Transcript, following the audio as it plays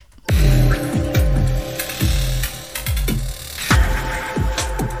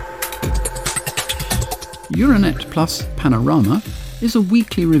Euronet Plus Panorama is a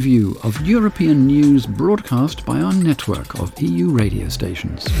weekly review of European news broadcast by our network of EU radio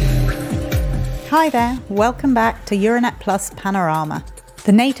stations. Hi there, welcome back to Euronet Plus Panorama.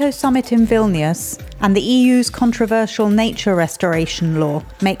 The NATO summit in Vilnius and the EU's controversial nature restoration law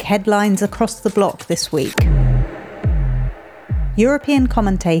make headlines across the bloc this week. European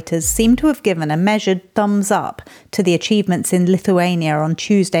commentators seem to have given a measured thumbs up to the achievements in Lithuania on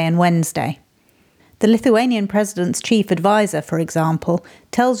Tuesday and Wednesday. The Lithuanian president's chief advisor, for example,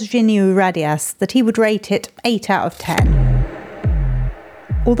 tells Žinių Radijas that he would rate it 8 out of 10.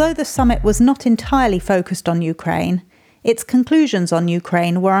 Although the summit was not entirely focused on Ukraine, its conclusions on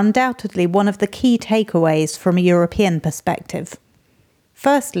Ukraine were undoubtedly one of the key takeaways from a European perspective.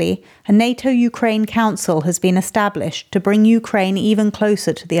 Firstly, a NATO-Ukraine Council has been established to bring Ukraine even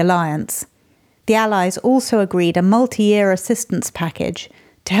closer to the alliance. The allies also agreed a multi-year assistance package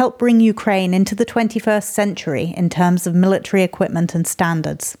to help bring Ukraine into the 21st century in terms of military equipment and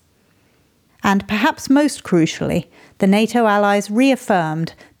standards. And perhaps most crucially, the NATO allies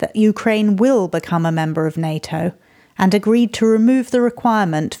reaffirmed that Ukraine will become a member of NATO and agreed to remove the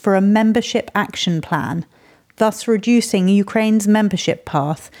requirement for a membership action plan, thus reducing Ukraine's membership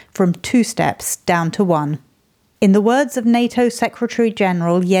path from 2 steps down to 1. In the words of NATO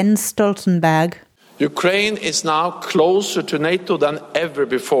Secretary-General Jens Stoltenberg, Ukraine is now closer to NATO than ever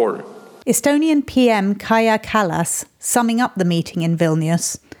before. Estonian PM Kaja Kallas, summing up the meeting in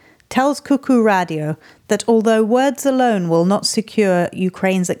Vilnius, tells Kuku Radio that although words alone will not secure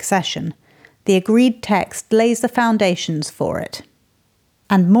Ukraine's accession, the agreed text lays the foundations for it.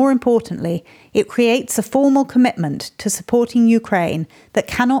 And more importantly, it creates a formal commitment to supporting Ukraine that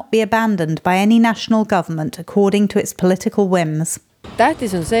cannot be abandoned by any national government according to its political whims.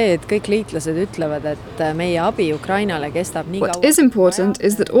 Tähtis on see, et kõik liitlased ütlevad, et meie abi Ukrainale kestab nii kaua. What is important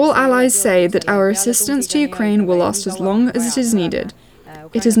is that all allies say that our assistance to Ukraine will last as long as it is needed.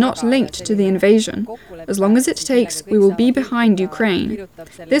 It is not linked to the invasion. As long as it takes, we will be behind Ukraine.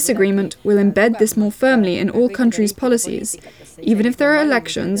 This agreement will embed this more firmly in all countries' policies. Even if there are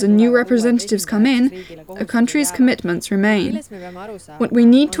elections and new representatives come in, a country's commitments remain. What we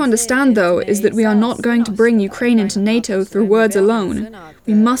need to understand, though, is that we are not going to bring Ukraine into NATO through words alone.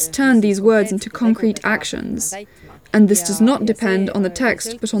 We must turn these words into concrete actions. And this does not depend on the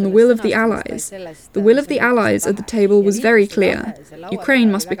text, but on the will of the Allies. The will of the Allies at the table was very clear.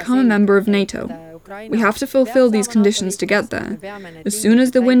 Ukraine must become a member of NATO. We have to fulfill these conditions to get there. As soon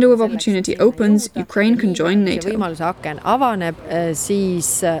as the window of opportunity opens, Ukraine can join NATO.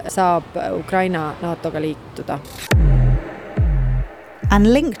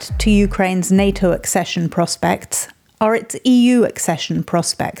 And linked to Ukraine's NATO accession prospects are its EU accession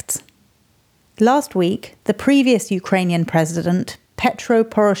prospects. Last week, the previous Ukrainian president, Petro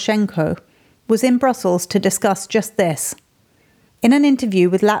Poroshenko, was in Brussels to discuss just this. In an interview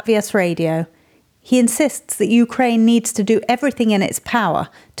with Latvia's radio, he insists that Ukraine needs to do everything in its power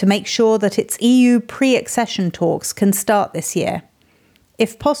to make sure that its EU pre-accession talks can start this year,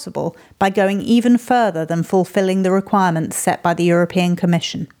 if possible, by going even further than fulfilling the requirements set by the European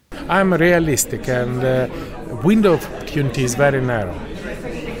Commission. I'm realistic and the window of opportunity is very narrow.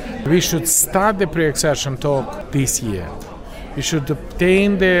 We should start the pre-accession talk this year. We should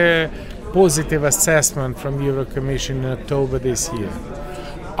obtain the positive assessment from the Euro Commission in October this year.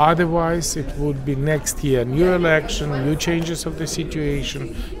 Otherwise, it would be next year, new election, new changes of the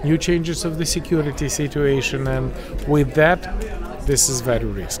situation, new changes of the security situation, and with that, this is very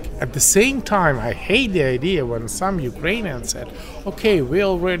risky. At the same time, I hate the idea when some Ukrainians said, okay, we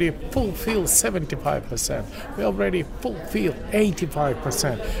already fulfill 75%, we already fulfill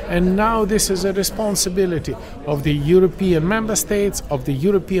 85%, and now this is a responsibility of the European member states, of the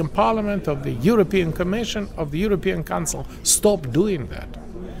European Parliament, of the European Commission, of the European Council. Stop doing that.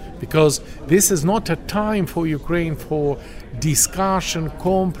 Because this is not a time for Ukraine for discussion,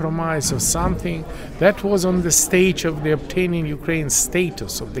 compromise or something. That was on the stage of the obtaining Ukraine's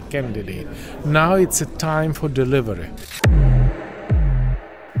status of the candidate. Now it's a time for delivery.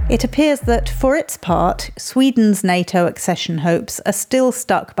 It appears that, for its part, Sweden's NATO accession hopes are still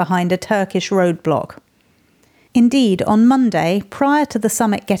stuck behind a Turkish roadblock. Indeed, on Monday, prior to the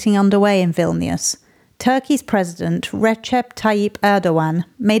summit getting underway in Vilnius, Turkey's President Recep Tayyip Erdogan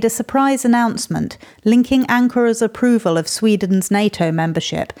made a surprise announcement linking Ankara's approval of Sweden's NATO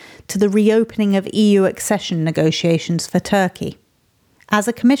membership to the reopening of EU accession negotiations for Turkey. As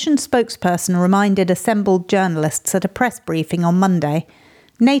a Commission spokesperson reminded assembled journalists at a press briefing on Monday,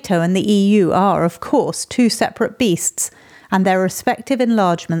 NATO and the EU are, of course, two separate beasts, and their respective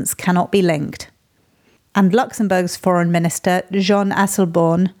enlargements cannot be linked. And Luxembourg's Foreign Minister, Jean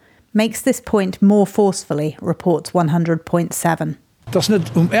Asselborn, makes this point more forcefully, reports 100.7. It's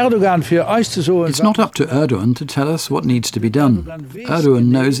not up to Erdogan to tell us what needs to be done. Erdogan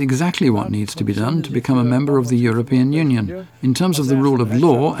knows exactly what needs to be done to become a member of the European Union. In terms of the rule of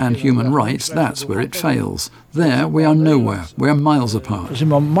law and human rights, that's where it fails. There, we are nowhere. We are miles apart.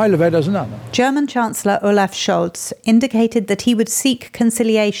 German Chancellor Olaf Scholz indicated that he would seek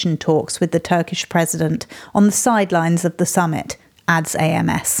conciliation talks with the Turkish president on the sidelines of the summit, adds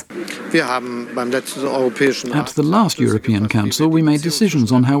AMS. At the last European Council, we made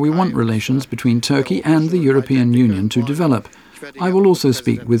decisions on how we want relations between Turkey and the European Union to develop. I will also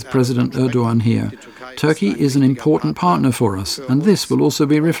speak with President Erdogan here. Turkey is an important partner for us, and this will also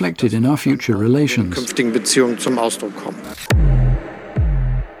be reflected in our future relations.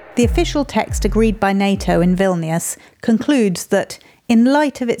 The official text agreed by NATO in Vilnius concludes that, in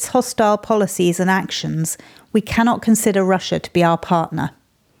light of its hostile policies and actions, we cannot consider Russia to be our partner.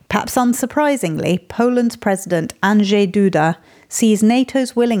 Perhaps unsurprisingly, Poland's President Andrzej Duda sees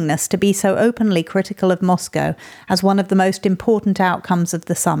NATO's willingness to be so openly critical of Moscow as one of the most important outcomes of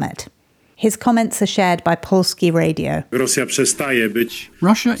the summit. His comments are shared by Polski radio.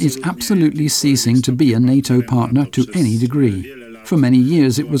 Russia is absolutely ceasing to be a NATO partner to any degree. For many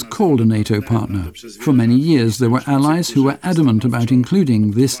years it was called a NATO partner. For many years there were allies who were adamant about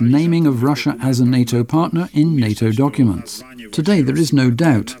including this naming of Russia as a NATO partner in NATO documents. Today there is no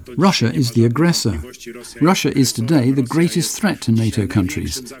doubt. Russia is the aggressor. Russia is today the greatest threat to NATO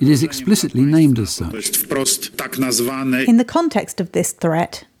countries. It is explicitly named as such. In the context of this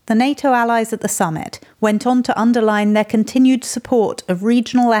threat, the NATO allies at the summit went on to underline their continued support of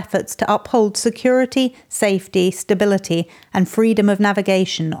regional efforts to uphold security, safety, stability and freedom of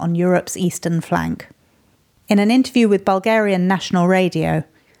navigation on Europe's eastern flank. In an interview with Bulgarian National Radio,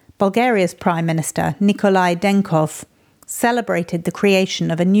 Bulgaria's Prime Minister Nicolae Denkov celebrated the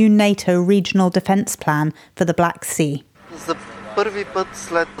creation of a new NATO regional defence plan for the Black Sea.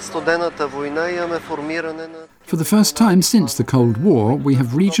 For the first time since the Cold War, we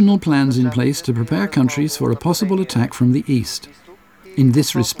have regional plans in place to prepare countries for a possible attack from the east. In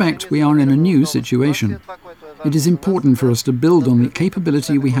this respect, we are in a new situation. It is important for us to build on the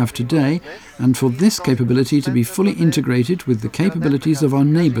capability we have today and for this capability to be fully integrated with the capabilities of our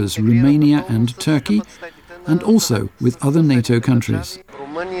neighbours Romania and Turkey, and also with other NATO countries.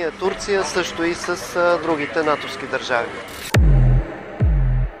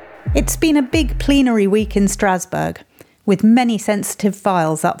 It's been a big plenary week in Strasbourg, with many sensitive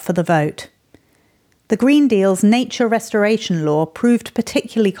files up for the vote. The Green Deal's nature restoration law proved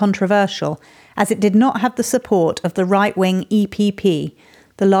particularly controversial, as it did not have the support of the right-wing EPP,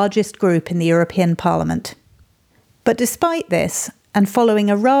 the largest group in the European Parliament. But despite this, and following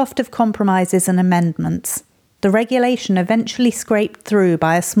a raft of compromises and amendments, the regulation eventually scraped through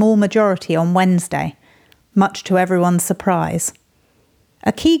by a small majority on Wednesday, much to everyone's surprise.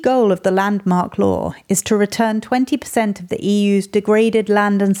 A key goal of the landmark law is to return 20% of the EU's degraded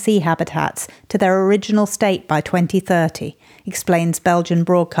land and sea habitats to their original state by 2030, explains Belgian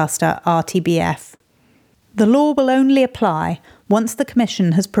broadcaster RTBF. The law will only apply once the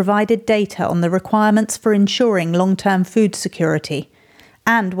Commission has provided data on the requirements for ensuring long-term food security,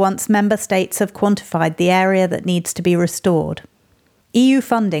 and once member states have quantified the area that needs to be restored. EU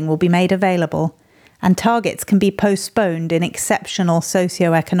funding will be made available, and targets can be postponed in exceptional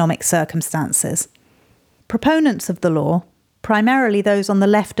socio-economic circumstances. Proponents of the law, primarily those on the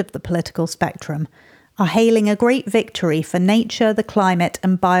left of the political spectrum, are hailing a great victory for nature, the climate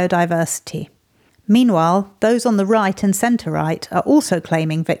and biodiversity. Meanwhile, those on the right and centre-right are also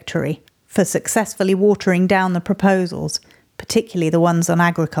claiming victory for successfully watering down the proposals, particularly the ones on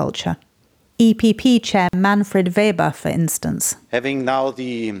agriculture. EPP Chair Manfred Weber, for instance. Having now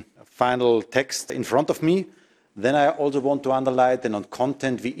the final text in front of me, then I also want to underline that on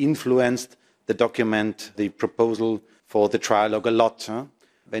content we influenced the document, the proposal for the trilogue a lot.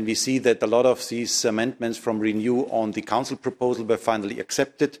 When we see that a lot of these amendments from Renew on the Council proposal were finally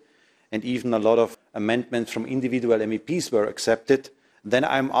accepted, and even a lot of amendments from individual MEPs were accepted, then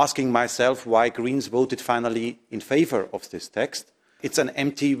I'm asking myself why Greens voted finally in favour of this text. It's an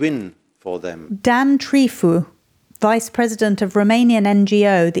empty win for them. Dan Trifu, Vice President of Romanian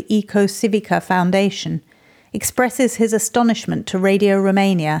NGO, the Eco Civica Foundation, expresses his astonishment to Radio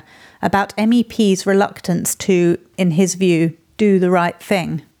Romania about MEPs' reluctance to, in his view, do the right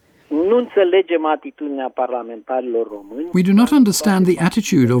thing. We do not understand the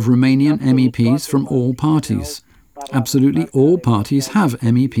attitude of Romanian MEPs from all parties. Absolutely all parties have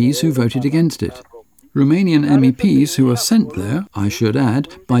MEPs who voted against it. Romanian MEPs who are sent there, I should add,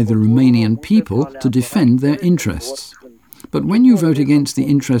 by the Romanian people to defend their interests. But when you vote against the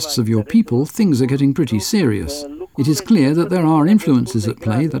interests of your people, things are getting pretty serious. It is clear that there are influences at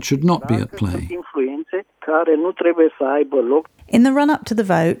play that should not be at play. In the run-up to the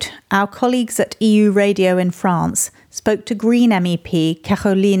vote, our colleagues at EU Radio in France spoke to Green MEP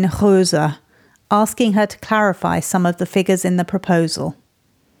Caroline Rosa, asking her to clarify some of the figures in the proposal.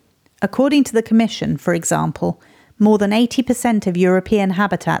 According to the Commission, for example, more than 80% of European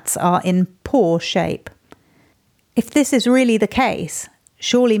habitats are in poor shape. If this is really the case,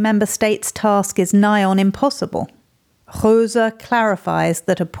 surely member states' task is nigh on impossible. Rosa clarifies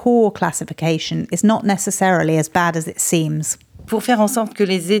that a poor classification is not necessarily as bad as it seems. To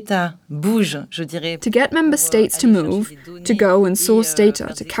get member states to move, to go and source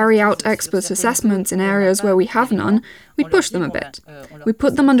data, to carry out expert assessments in areas where we have none, we push them a bit. We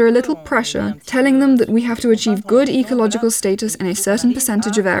put them under a little pressure, telling them that we have to achieve good ecological status in a certain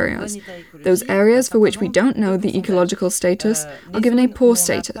percentage of areas. Those areas for which we don't know the ecological status are given a poor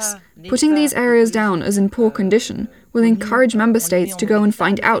status. Putting these areas down as in poor condition will encourage member states to go and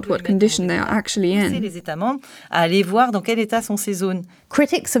find out what condition they are actually in.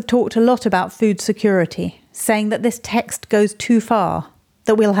 Critics have talked a lot about food security, saying that this text goes too far,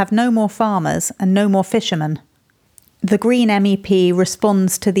 that we'll have no more farmers and no more fishermen. The Green MEP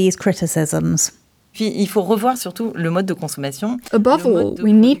responds to these criticisms. Above all,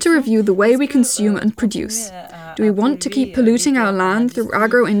 we need to review the way we consume and produce. Do we want to keep polluting our land through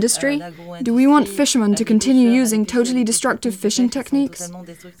agro-industry? Do we want fishermen to continue using totally destructive fishing techniques?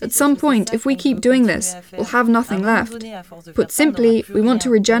 At some point, if we keep doing this, we'll have nothing left. Put simply, we want to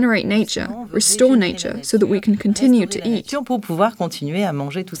regenerate nature, restore nature, so that we can continue to eat. The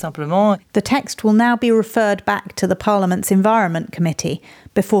text will now be referred back to the Parliament's Environment Committee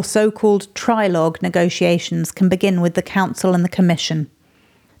before so-called trilogue negotiations can begin with the Council and the Commission.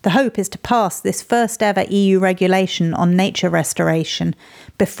 The hope is to pass this first ever EU regulation on nature restoration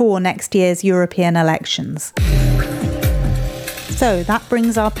before next year's European elections. So that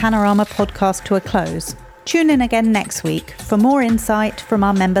brings our Panorama podcast to a close. Tune in again next week for more insight from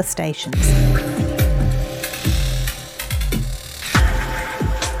our member stations.